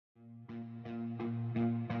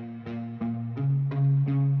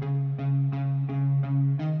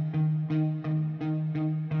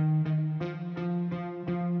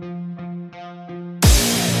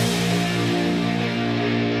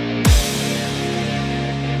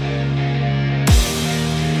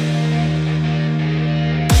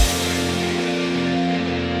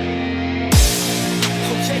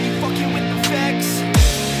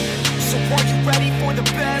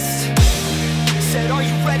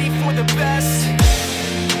ready for the best.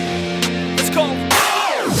 Let's go.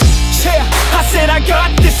 Yeah, I said I got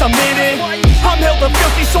this, I'm in it. I'm hella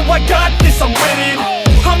filthy, so I got this, I'm winning.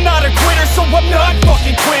 I'm not a quitter, so I'm not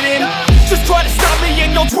fucking quitting. Just try to stop me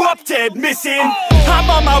and you'll drop dead missing. I'm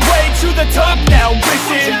on my way to the top now,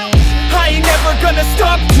 listen. I ain't never gonna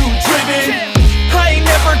stop, too driven. I ain't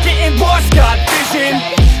never getting lost, got vision.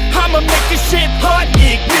 I'ma make this shit hot,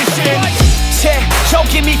 ignition. Yeah, y'all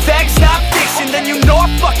give me facts, not fiction. Then you know I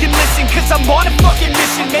fucking listen, cause I'm on a fucking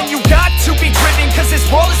mission. Man, you got to be driven, cause this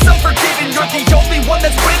world is unforgiving. You're the only one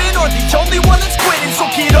that's winning, or the only one that's quitting. So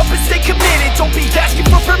get up and stay committed, don't be asking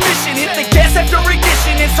for permission. Hit the gas after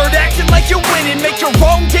ignition and start acting like you're winning. Make your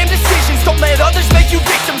own damn decisions, don't let others make you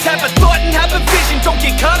victims. Have a thought and have a vision, don't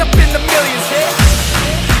get caught up in the millions.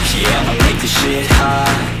 Yeah, I'ma make this shit hot.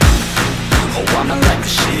 Oh, I'ma light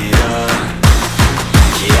the shit up.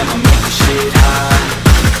 Yeah, I'ma make this shit hot.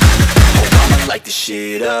 Oh, I'ma light the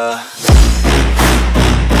shit up.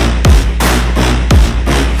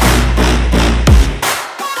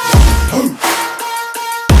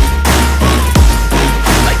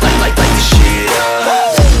 Light the shit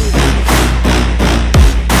up.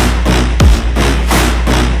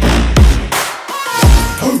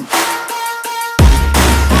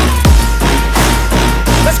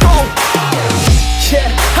 Let's go. Yeah,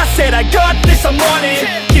 I said I got this, I'm on it.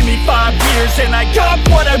 Give me 5 years and I got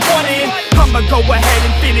what I wanted. I'ma go ahead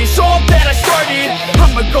and finish all that I started.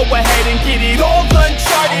 I'ma go ahead and get it all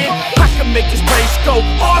uncharted. I can make this place go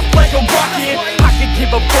off like a rocket. I can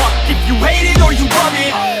give a fuck if you hate it or you love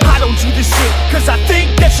it. I don't do this shit cause I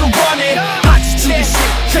think that you're on it. I just do this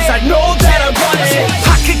shit cause I know that I want it.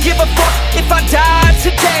 I could give a fuck if I died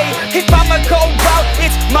today. If I'ma go out,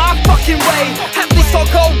 it's my fucking way. At least I'll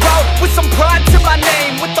go out with some pride to my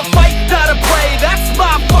name. With the fight that I play, that's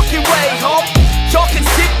my fucking way, ho. Y'all can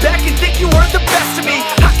sit back and think you heard the best of me.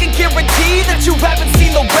 I can guarantee that you haven't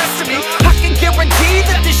seen the rest of me. I can guarantee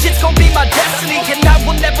that this shit's gonna be my destiny. And I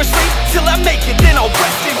will never sleep till I make it, then I'll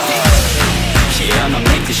rest in peace. Yeah, I'ma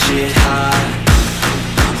make this shit hot.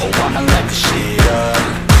 Oh, I'ma light the shit up.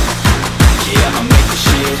 Yeah, I'ma make this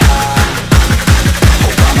shit hot.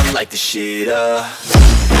 Oh, I'ma light the shit up.